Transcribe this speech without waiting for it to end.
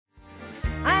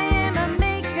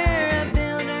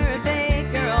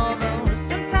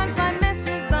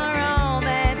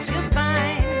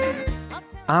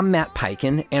I'm Matt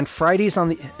Peiken, and Fridays on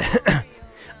the...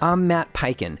 I'm Matt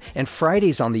Peiken, and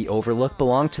Fridays on the Overlook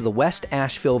belong to the West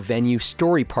Asheville venue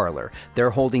Story Parlor. They're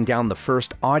holding down the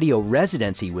first audio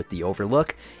residency with the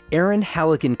Overlook. Erin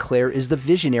Halligan-Clare is the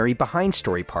visionary behind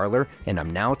Story Parlor, and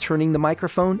I'm now turning the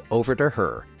microphone over to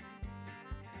her.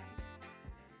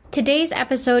 Today's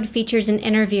episode features an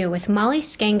interview with Molly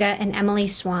Skanga and Emily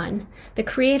Swan, the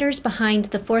creators behind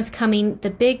the forthcoming The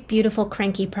Big Beautiful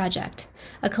Crankie project,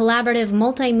 a collaborative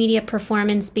multimedia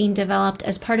performance being developed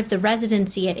as part of the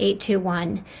Residency at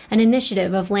 821, an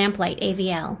initiative of Lamplight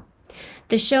AVL.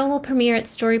 The show will premiere at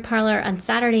Story Parlor on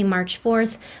Saturday, March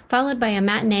 4th, followed by a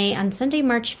matinee on Sunday,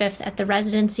 March 5th at the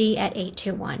Residency at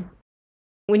 821.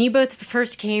 When you both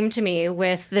first came to me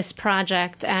with this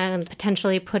project and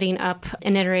potentially putting up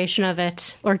an iteration of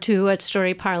it or two at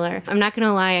Story Parlor, I'm not going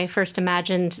to lie, I first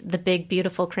imagined the Big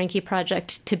Beautiful Crankie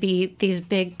project to be these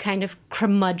big kind of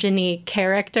curmudgeon-y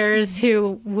characters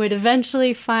who would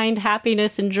eventually find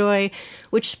happiness and joy,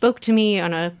 which spoke to me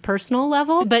on a personal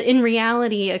level. But in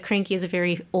reality, a crankie is a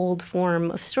very old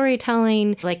form of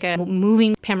storytelling, like a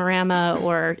moving panorama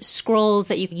or scrolls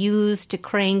that you use to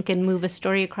crank and move a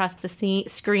story across the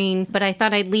screen. But I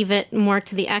thought I'd leave it more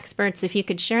to the experts if you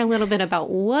could share a little bit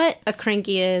about what a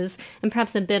crankie is and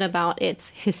perhaps a bit about its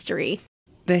history.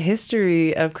 The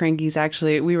history of crankies,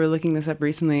 actually, we were looking this up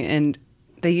recently, and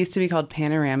they used to be called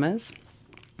panoramas.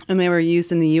 And they were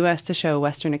used in the U.S. to show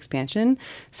Western expansion.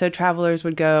 So travelers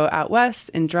would go out west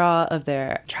and draw of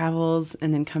their travels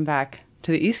and then come back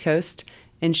to the East Coast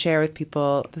and share with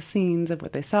people the scenes of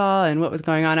what they saw and what was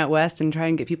going on out west and try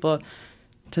and get people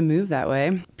to move that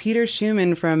way. Peter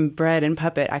Schumann from Bread and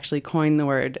Puppet actually coined the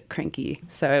word cranky.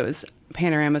 So it was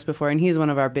panoramas before, and he's one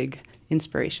of our big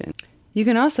inspirations. You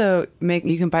can also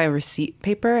buy a receipt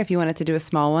paper if you wanted to do a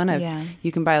small one.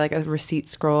 You can buy like a receipt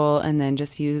scroll and then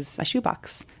just use a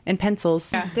shoebox and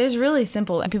pencils. Yeah. There's really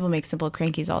simple, and people make simple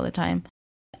crankies all the time.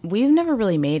 We've never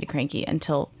really made a crankie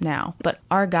until now, but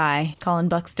our guy, Colin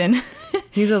Buxton,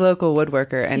 he's a local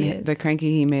woodworker, and the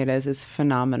crankie he made us is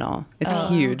phenomenal. It's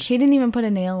huge. He didn't even put a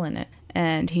nail in it,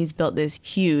 and he's built this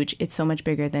huge, it's so much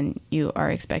bigger than you are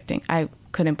expecting. I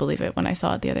couldn't believe it when I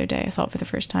saw it the other day. I saw it for the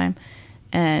first time.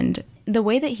 And the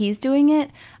way that he's doing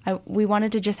it, we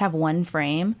wanted to just have one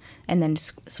frame and then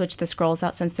switch the scrolls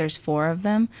out since there's 4 of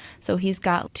them. So he's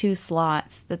got 2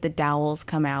 slots that the dowels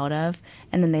come out of,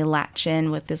 and then they latch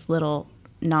in with this little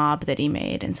knob that he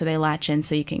made. And so they latch in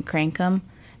so you can crank them,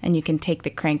 and you can take the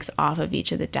cranks off of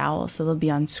each of the dowels. So they'll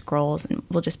be on scrolls, and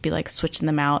we'll just be like switching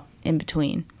them out in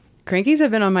between. Crankies have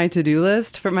been on my to-do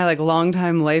list for my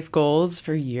long-time life goals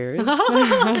for years.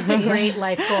 It's a great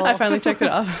life goal. I finally checked it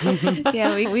off.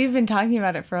 Yeah, we've been talking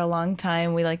about it for a long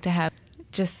time. We like to have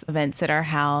just events at our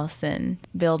house and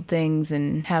build things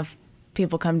and have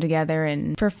people come together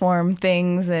and perform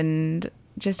things and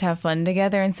just have fun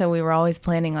together. And so we were always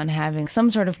planning on having some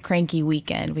sort of cranky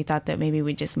weekend. We thought that maybe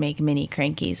we'd just make mini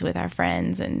crankies with our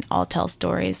friends and all tell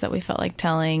stories that we felt like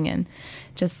telling and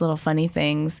just little funny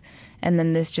things. And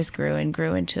then this just grew and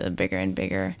grew into a bigger and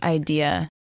bigger idea.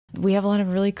 We have a lot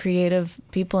of really creative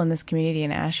people in this community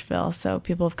in Asheville. So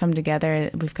people have come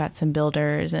together. We've got some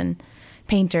builders and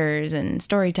painters and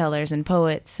storytellers and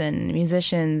poets and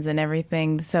musicians and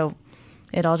everything. So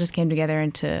it all just came together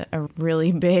into a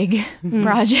really big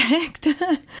project.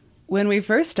 When we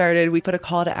first started, we put a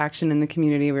call to action in the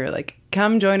community. We were like,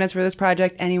 come join us for this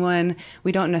project, anyone.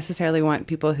 We don't necessarily want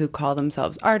people who call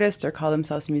themselves artists or call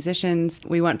themselves musicians.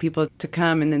 We want people to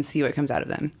come and then see what comes out of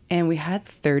them. And we had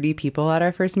 30 people at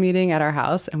our first meeting at our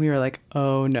house, and we were like,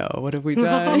 oh no, what have we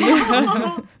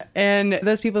done? And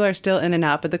those people are still in and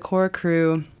out, but the core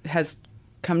crew has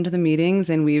come to the meetings,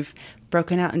 and we've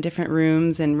broken out in different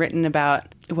rooms and written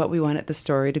about what we wanted the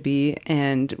story to be.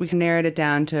 And we narrowed it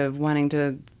down to wanting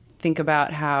to think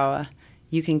about how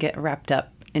you can get wrapped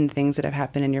up in things that have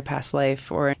happened in your past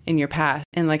life or in your past,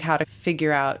 and like how to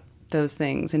figure out those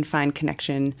things and find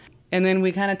connection. And then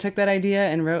we kind of took that idea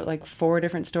and wrote like 4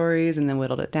 different stories and then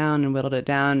whittled it down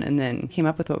and then came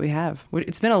up with what we have.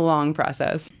 It's been a long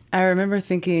process. I remember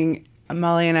thinking,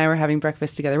 Molly and I were having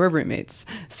breakfast together. We're roommates.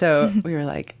 So we were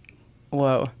like,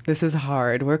 whoa, this is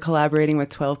hard. We're collaborating with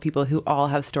 12 people who all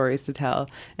have stories to tell.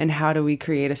 And how do we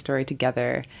create a story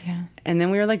together? Yeah. And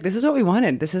then we were like, this is what we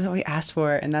wanted. This is what we asked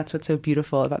for. And that's what's so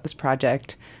beautiful about this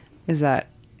project, is that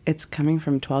it's coming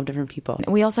from 12 different people.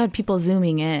 We also had people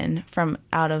Zooming in from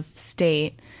out of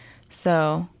state.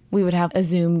 So we would have a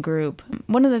Zoom group.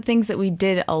 One of the things that we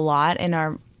did a lot in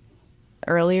our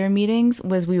earlier meetings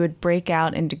was we would break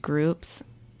out into groups.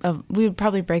 We would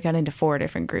probably break out into 4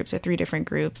 different groups or 3 different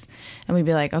groups. And we'd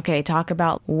be like, okay, talk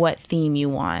about what theme you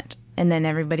want And then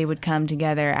everybody would come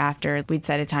together after. We'd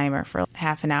set a timer for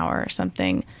half an hour or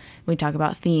something. We'd talk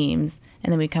about themes,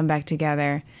 and then we'd come back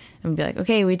together and we'd be like,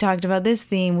 okay, we talked about this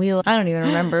theme. I don't even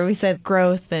remember. We said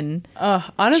growth and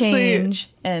honestly, change.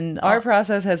 And our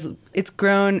process it's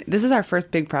grown. This is our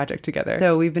first big project together.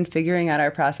 So we've been figuring out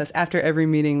our process. After every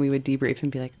meeting, we would debrief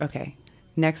and be like, okay,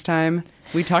 next time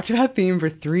we talked about theme for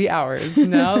 3 hours.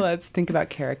 Now let's think about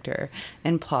character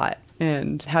and plot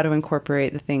and how to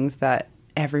incorporate the things that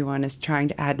everyone is trying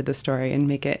to add to the story and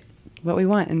make it what we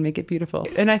want and make it beautiful.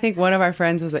 And I think one of our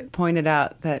friends was pointed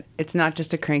out that it's not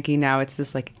just a Crankie now, it's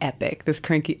this epic, this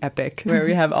Crankie epic where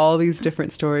we have all these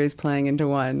different stories playing into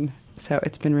one. So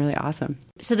it's been really awesome.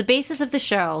 So the basis of the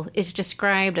show is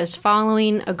described as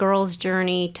following a girl's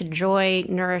journey to joy,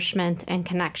 nourishment, and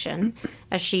connection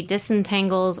as she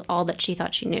disentangles all that she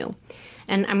thought she knew.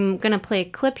 And I'm going to play a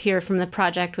clip here from the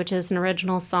project, which is an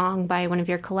original song by one of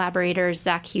your collaborators,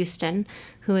 Zach Houston,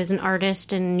 who is an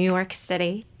artist in New York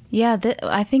City. Yeah,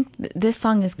 I think this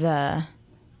song is the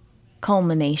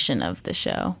culmination of the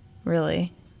show,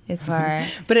 really. As far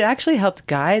But it actually helped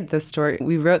guide the story.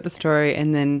 We wrote the story,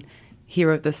 and then he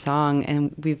wrote the song,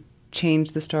 and we've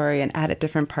changed the story and added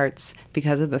different parts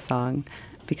because of the song,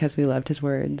 because we loved his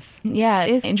words. Yeah,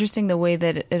 it's interesting the way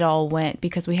that it all went,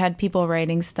 because we had people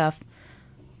writing stuff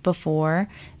before,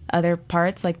 other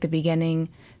parts, like the beginning.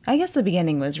 I guess the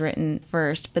beginning was written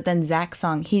first, but then Zach's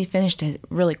song, he finished it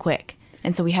really quick.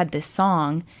 And so we had this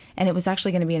song, and it was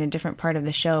actually going to be in a different part of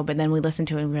the show, but then we listened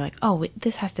to it and we were like, oh,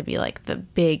 this has to be the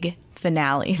big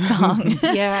finale song.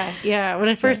 Yeah. When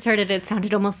I first heard it, it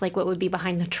sounded almost like what would be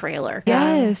behind the trailer.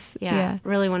 Yes. Yeah.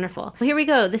 Really wonderful. Well, here we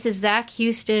go. This is Zach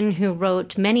Houston, who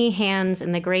wrote Many Hands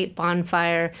in the Great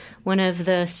Bonfire, one of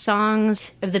the songs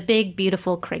of the Big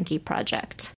Beautiful Crankie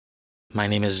project. My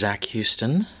name is Zach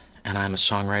Houston, and I'm a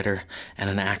songwriter and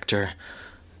an actor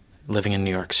living in New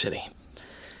York City.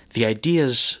 The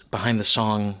ideas behind the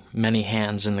song Many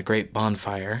Hands in the Great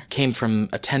Bonfire came from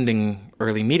attending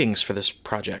early meetings for this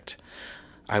project.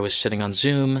 I was sitting on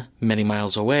Zoom many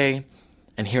miles away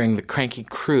and hearing the Crankie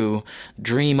crew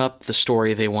dream up the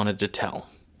story they wanted to tell.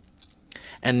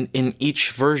 And in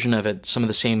each version of it, some of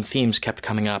the same themes kept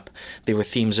coming up. They were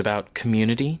themes about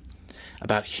community,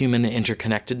 about human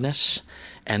interconnectedness,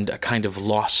 and a kind of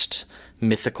lost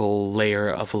mythical layer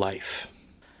of life.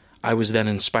 I was then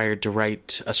inspired to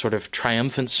write a sort of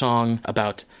triumphant song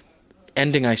about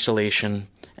ending isolation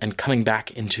and coming back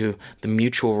into the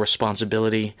mutual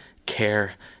responsibility,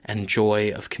 care, and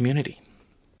joy of community.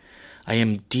 I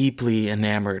am deeply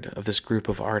enamored of this group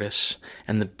of artists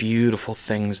and the beautiful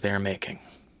things they're making.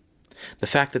 The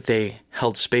fact that they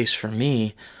held space for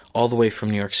me all the way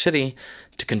from New York City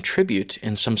to contribute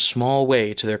in some small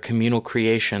way to their communal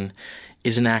creation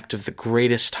is an act of the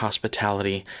greatest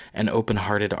hospitality and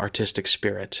open-hearted artistic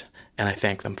spirit, and I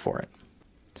thank them for it.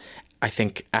 I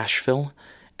think Asheville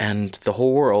and the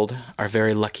whole world are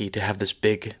very lucky to have this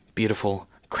big, beautiful,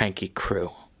 Crankie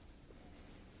crew.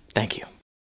 Thank you.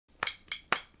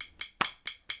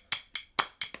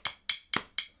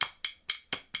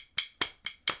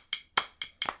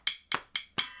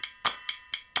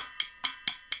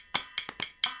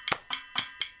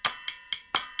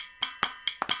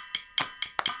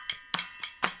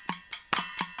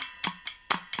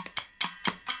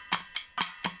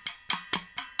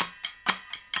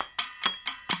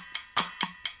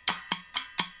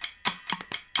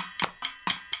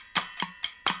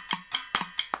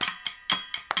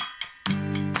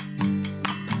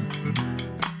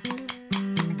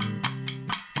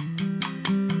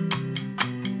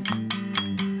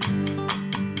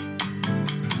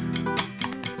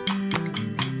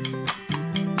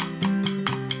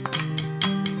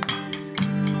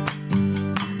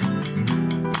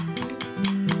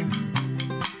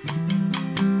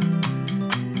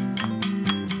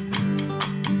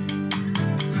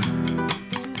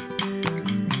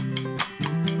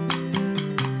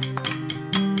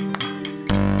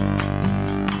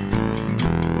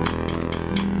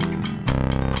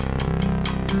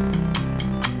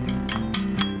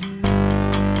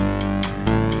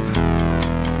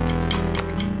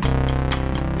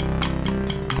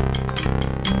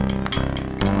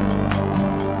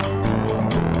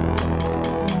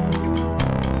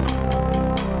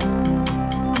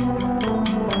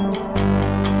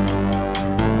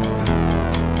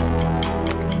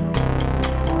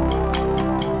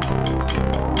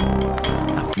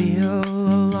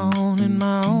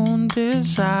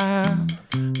 desire.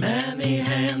 Many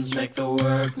hands make the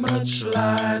work much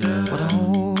lighter. What I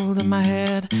hold in my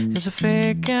head is a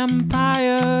fake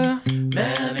empire.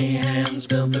 Many hands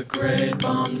built a great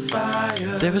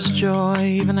bonfire. There was joy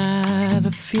even at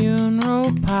a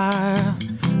funeral pyre.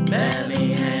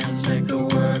 Many hands make the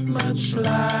work much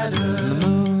lighter. The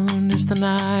moon is the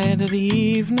night of the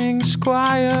evening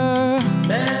squire.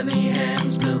 Many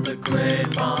hands built a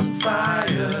great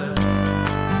bonfire.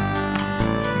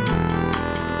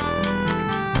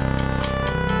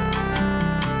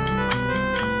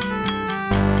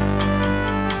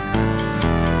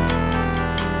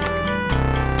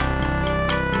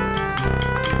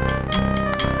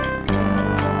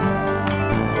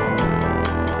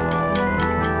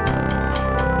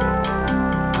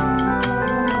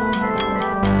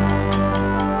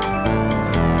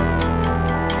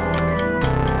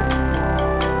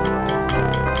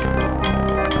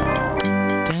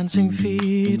 Dancing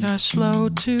feet are slow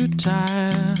to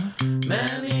tire.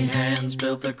 Many hands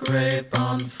built the great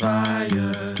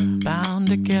bonfire. Bound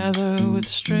together with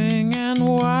string and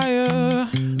wire.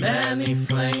 Many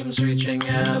flames reaching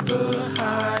ever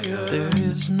higher. There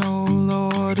is no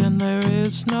Lord and there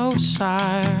is no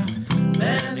sire.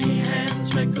 Many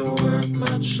hands make the work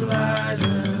much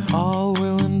lighter. All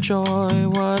will enjoy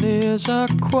what is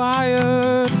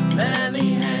acquired.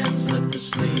 Many hands lift the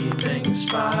sleeping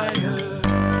spire.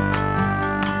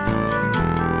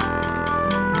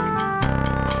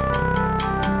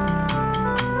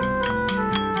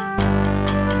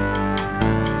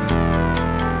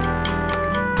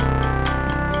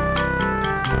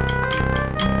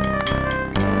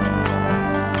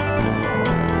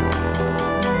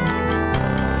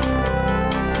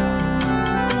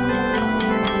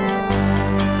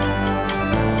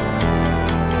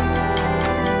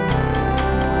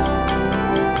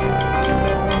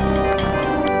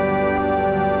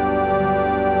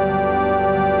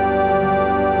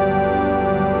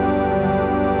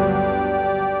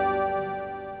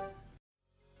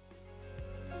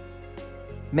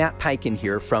 Matt Peiken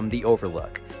here from The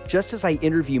Overlook. Just as I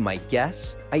interview my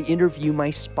guests, I interview my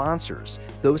sponsors.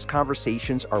 Those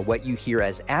conversations are what you hear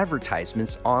as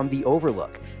advertisements on The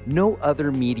Overlook. No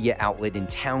other media outlet in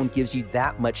town gives you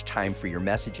that much time for your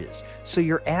messages, so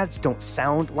your ads don't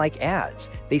sound like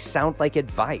ads. They sound like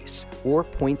advice or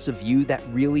points of view that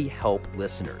really help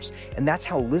listeners. And that's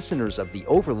how listeners of The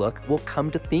Overlook will come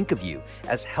to think of you,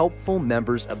 as helpful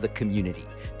members of the community.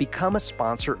 Become a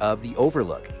sponsor of The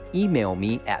Overlook. Email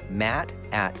me at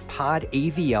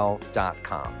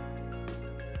matt@podavl.com.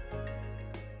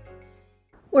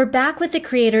 We're back with the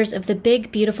creators of the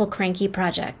Big Beautiful Crankie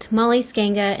project, Molly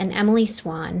Skanga and Emily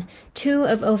Swan, two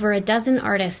of over a dozen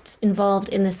artists involved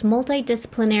in this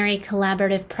multidisciplinary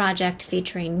collaborative project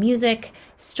featuring music,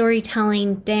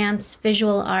 storytelling, dance,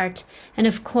 visual art, and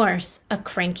of course, a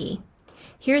cranky.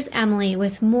 Here's Emily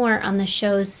with more on the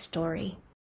show's story.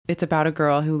 It's about a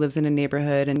girl who lives in a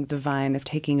neighborhood and the vine is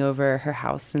taking over her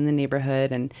house in the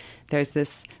neighborhood, and there's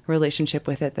this relationship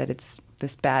with it that it's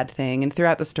this bad thing. And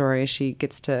throughout the story, she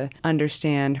gets to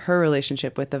understand her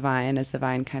relationship with the vine as the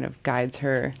vine kind of guides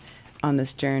her on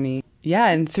this journey. Yeah,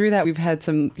 and through that, we've had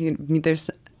there's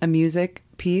a music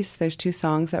piece. There's 2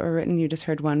 songs that were written. You just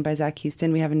heard one by Zach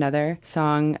Houston. We have another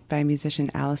song by musician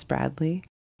Alice Bradley.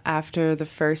 After the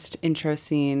first intro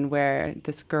scene where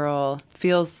this girl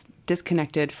feels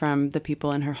disconnected from the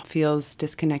people in her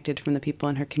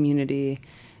community,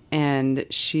 and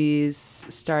she's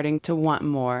starting to want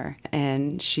more,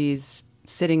 and she's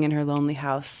sitting in her lonely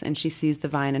house and she sees the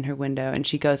vine in her window and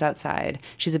she goes outside.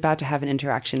 She's about to have an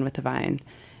interaction with the vine,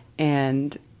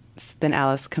 and then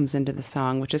Alice comes into the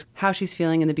song, which is how she's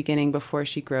feeling in the beginning before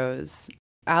she grows.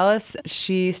 Alice,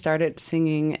 she started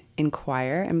singing in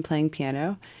choir and playing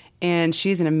piano, and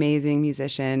she's an amazing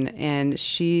musician, and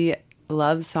she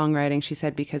loves songwriting, she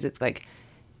said, because it's like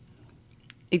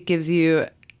it gives you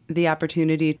the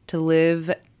opportunity to live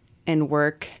and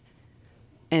work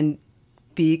and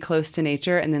be close to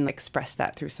nature and then express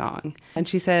that through song. And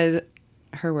she said,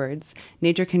 her words,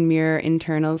 nature can mirror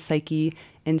internal psyche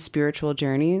and spiritual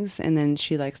journeys, and then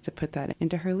she likes to put that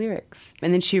into her lyrics.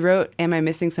 And then she wrote Am I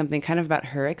Missing Something, kind of about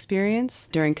her experience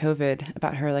during COVID,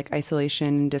 about her isolation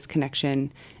and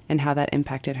disconnection and how that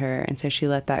impacted her. And so she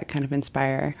let that kind of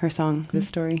inspire her song, this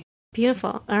story.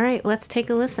 Beautiful. All right, let's take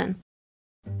a listen.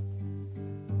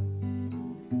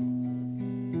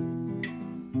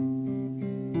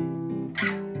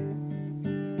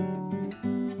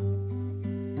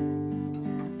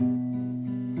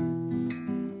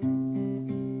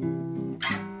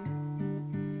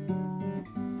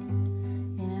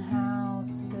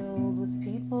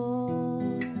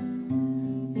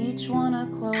 On a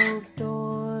closed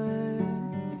door.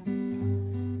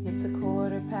 It's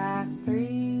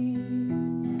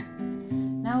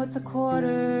 3:15. Now it's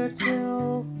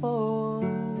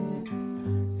 4:15.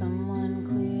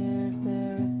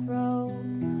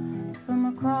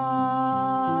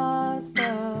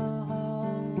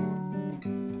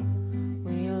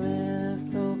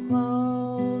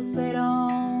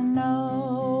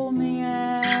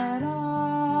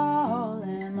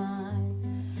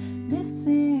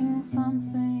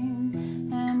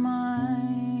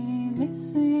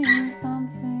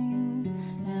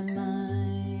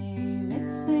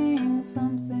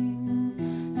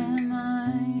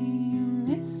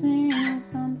 missing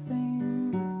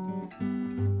something.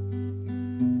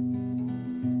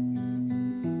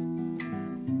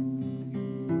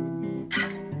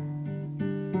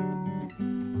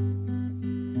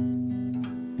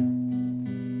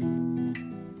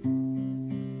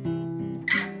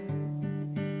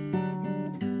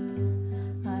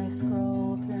 I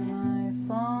scroll through my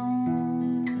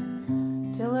phone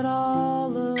till it all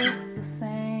looks the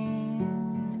same.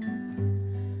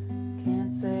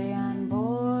 Can't say I'm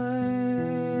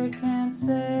bored, can't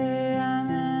say I'm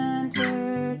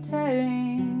entertained,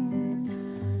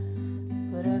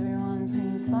 but everyone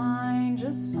seems fine,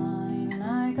 just fine, and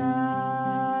I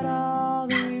got all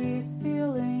these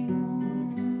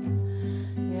feelings.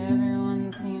 Yeah,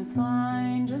 everyone seems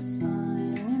fine, just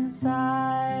fine, and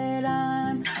inside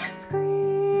I'm screaming.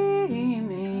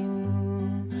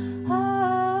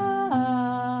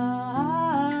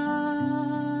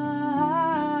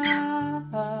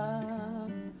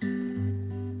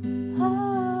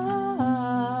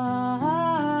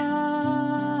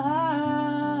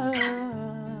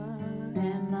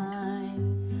 Am I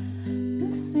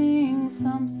missing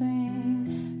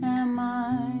something? Am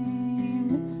I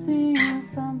missing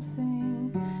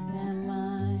something? Am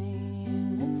I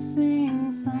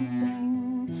missing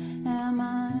something? Am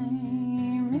I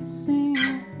missing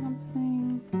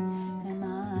something? Am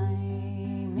I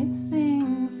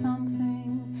missing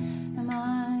something? Am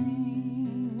I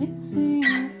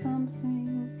missing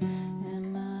something?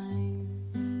 Am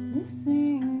I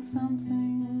missing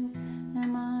something?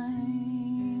 Am I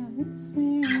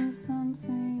missing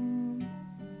something?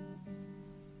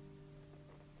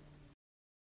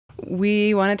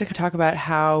 We wanted to talk about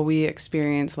how we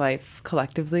experience life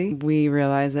collectively. We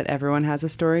realize that everyone has a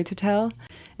story to tell.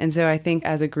 And so I think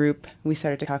as a group, we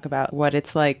started to talk about what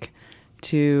it's like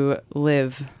to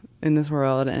live in this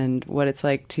world and what it's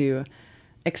like to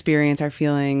experience our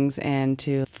feelings and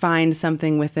to find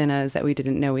something within us that we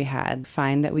didn't know we had.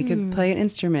 Find that we could play an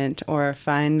instrument, or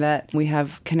find that we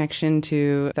have connection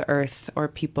to the earth or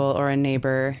people or a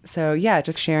neighbor. So yeah,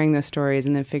 just sharing those stories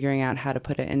and then figuring out how to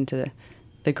put it into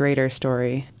the greater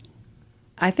story.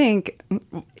 I think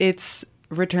it's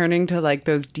returning to like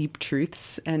those deep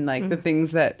truths and like the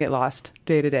things that get lost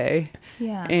day to day.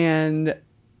 Yeah. And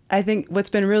I think what's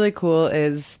been really cool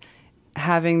is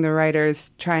having the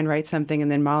writers try and write something, and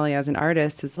then Molly as an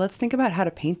artist is, let's think about how to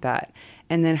paint that.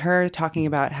 And then her talking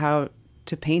about how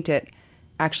to paint it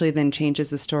actually then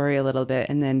changes the story a little bit.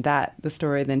 And then the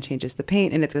story then changes the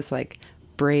paint. And it's this like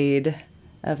braid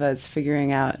of us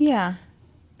figuring out. Yeah.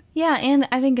 Yeah, and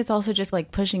I think it's also just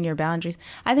like pushing your boundaries.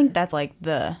 I think that's like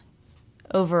the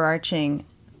overarching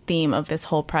theme of this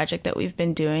whole project that we've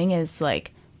been doing, is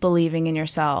like believing in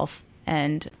yourself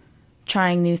and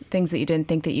trying new things that you didn't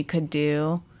think that you could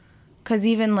do. Because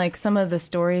even like some of the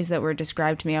stories that were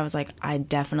described to me, I was like, I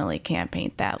definitely can't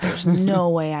paint that. There's no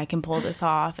way I can pull this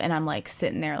off. And I'm like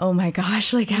sitting there, oh my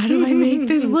gosh, like how do I make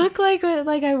this look like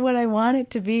what I want it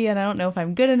to be? And I don't know if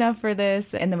I'm good enough for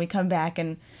this. And then we come back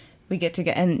and we get to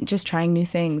and just trying new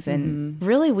things. And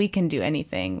really we can do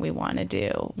anything we want to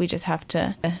do. We just have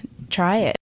to try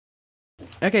it.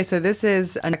 Okay, so this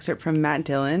is an excerpt from Matt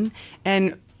Dillon.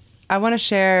 And I want to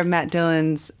share Matt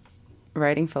Dillon's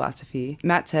writing philosophy.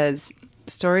 Matt says,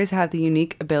 stories have the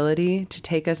unique ability to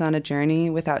take us on a journey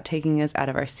without taking us out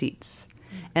of our seats.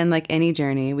 And like any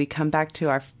journey, we come back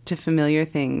to familiar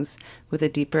things with a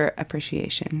deeper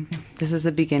appreciation. This is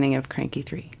the beginning of Crankie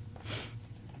 3.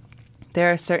 There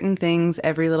are certain things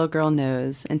every little girl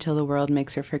knows until the world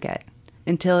makes her forget,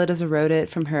 until it has eroded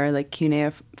from her like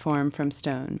cuneiform from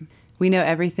stone. We know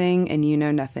everything and you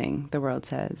know nothing, the world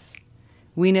says.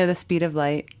 We know the speed of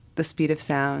light, the speed of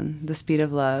sound, the speed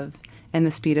of love, and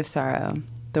the speed of sorrow,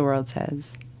 the world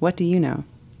says. What do you know?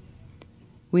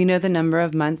 We know the number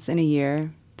of months in a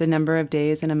year, the number of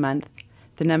days in a month,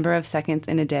 the number of seconds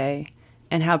in a day,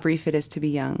 and how brief it is to be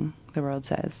young, the world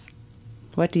says.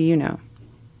 What do you know?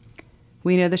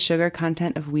 We know the sugar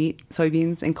content of wheat,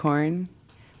 soybeans, and corn.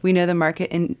 We know the market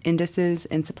indices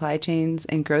and supply chains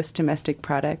and gross domestic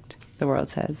product, the world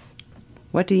says.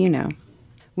 What do you know?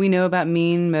 We know about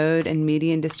mean, mode, and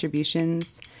median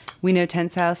distributions. We know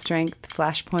tensile strength,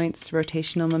 flashpoints,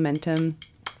 rotational momentum,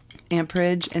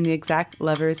 amperage, and the exact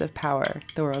levers of power,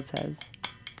 the world says.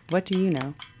 What do you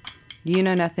know? You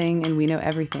know nothing, and we know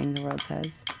everything, the world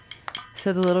says.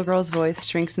 So the little girl's voice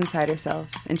shrinks inside herself,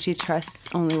 and she trusts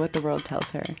only what the world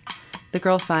tells her. The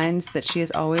girl finds that she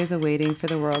is always awaiting for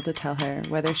the world to tell her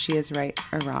whether she is right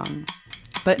or wrong.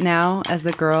 But now, as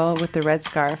the girl with the red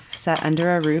scarf sat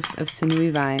under a roof of sinewy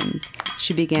vines,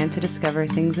 she began to discover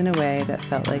things in a way that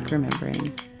felt like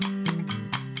remembering.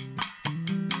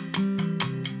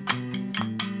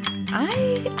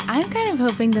 I'm kind of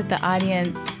hoping that the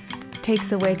audience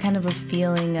takes away kind of a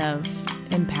feeling of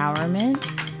empowerment,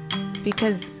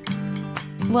 because,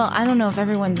 well, I don't know if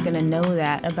everyone's going to know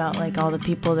that about like all the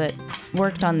people that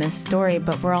worked on this story,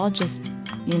 but we're all just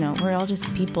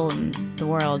people in the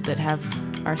world that have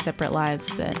our separate lives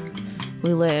that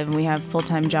we live, and we have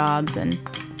full-time jobs, and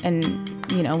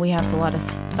we have a lot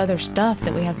of other stuff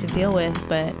that we have to deal with,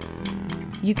 but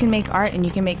you can make art and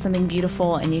you can make something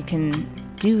beautiful, and you can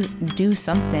do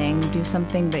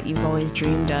something that you've always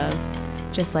dreamed of,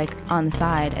 just like on the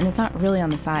side. And it's not really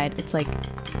on the side. It's like,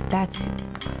 to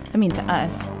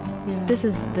us, yeah. This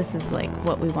is like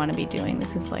what we want to be doing.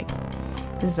 This is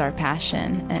our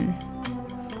passion, and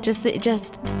just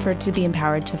to be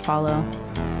empowered to follow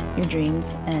your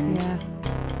dreams and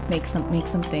make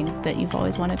something that you've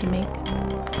always wanted to make.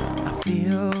 I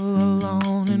feel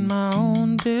alone in my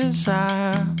own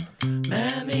desire.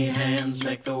 Many hands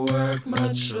make the work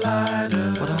much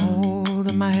lighter. What I hold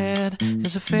in my head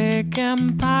is a fake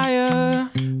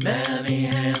empire. Many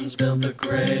hands build the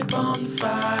great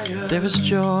bonfire. There is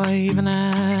joy even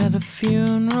at a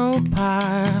funeral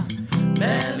pyre.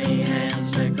 Many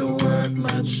hands make the work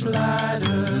much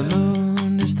lighter. The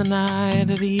moon is the night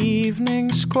of the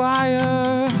evening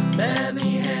squire.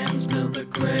 Many hands build the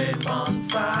great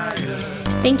bonfire.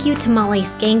 Thank you to Molly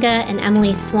Skanga and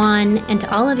Emily Swan, and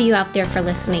to all of you out there for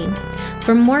listening.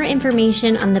 For more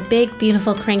information on the Big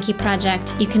Beautiful Crankie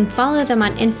project, you can follow them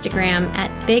on Instagram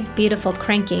at Big Beautiful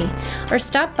Crankie, or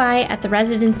stop by at the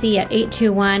Residency at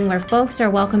 821, where folks are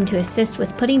welcome to assist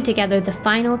with putting together the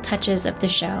final touches of the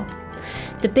show.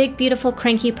 The Big Beautiful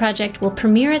Crankie project will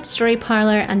premiere at Story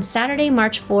Parlor on Saturday,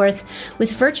 March 4th,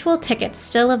 with virtual tickets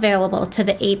still available to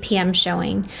the 8 p.m.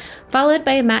 showing, followed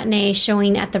by a matinee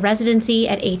showing at the Residency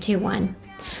at 821.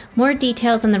 More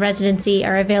details on the Residency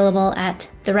are available at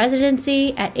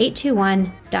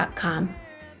theresidency@821.com.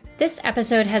 This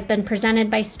episode has been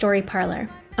presented by Story Parlor,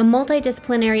 a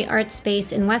multidisciplinary art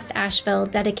space in West Asheville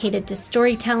dedicated to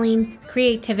storytelling,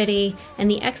 creativity, and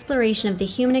the exploration of the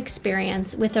human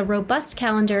experience, with a robust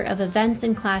calendar of events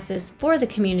and classes for the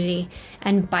community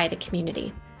and by the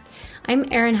community. I'm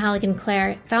Erin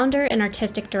Halligan-Clare, founder and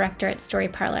artistic director at Story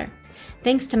Parlor.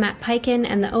 Thanks to Matt Peiken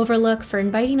and The Overlook for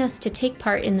inviting us to take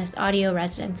part in this audio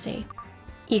residency.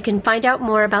 You can find out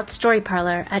more about Story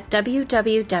Parlor at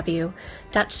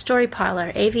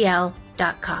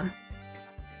www.storyparloravl.com.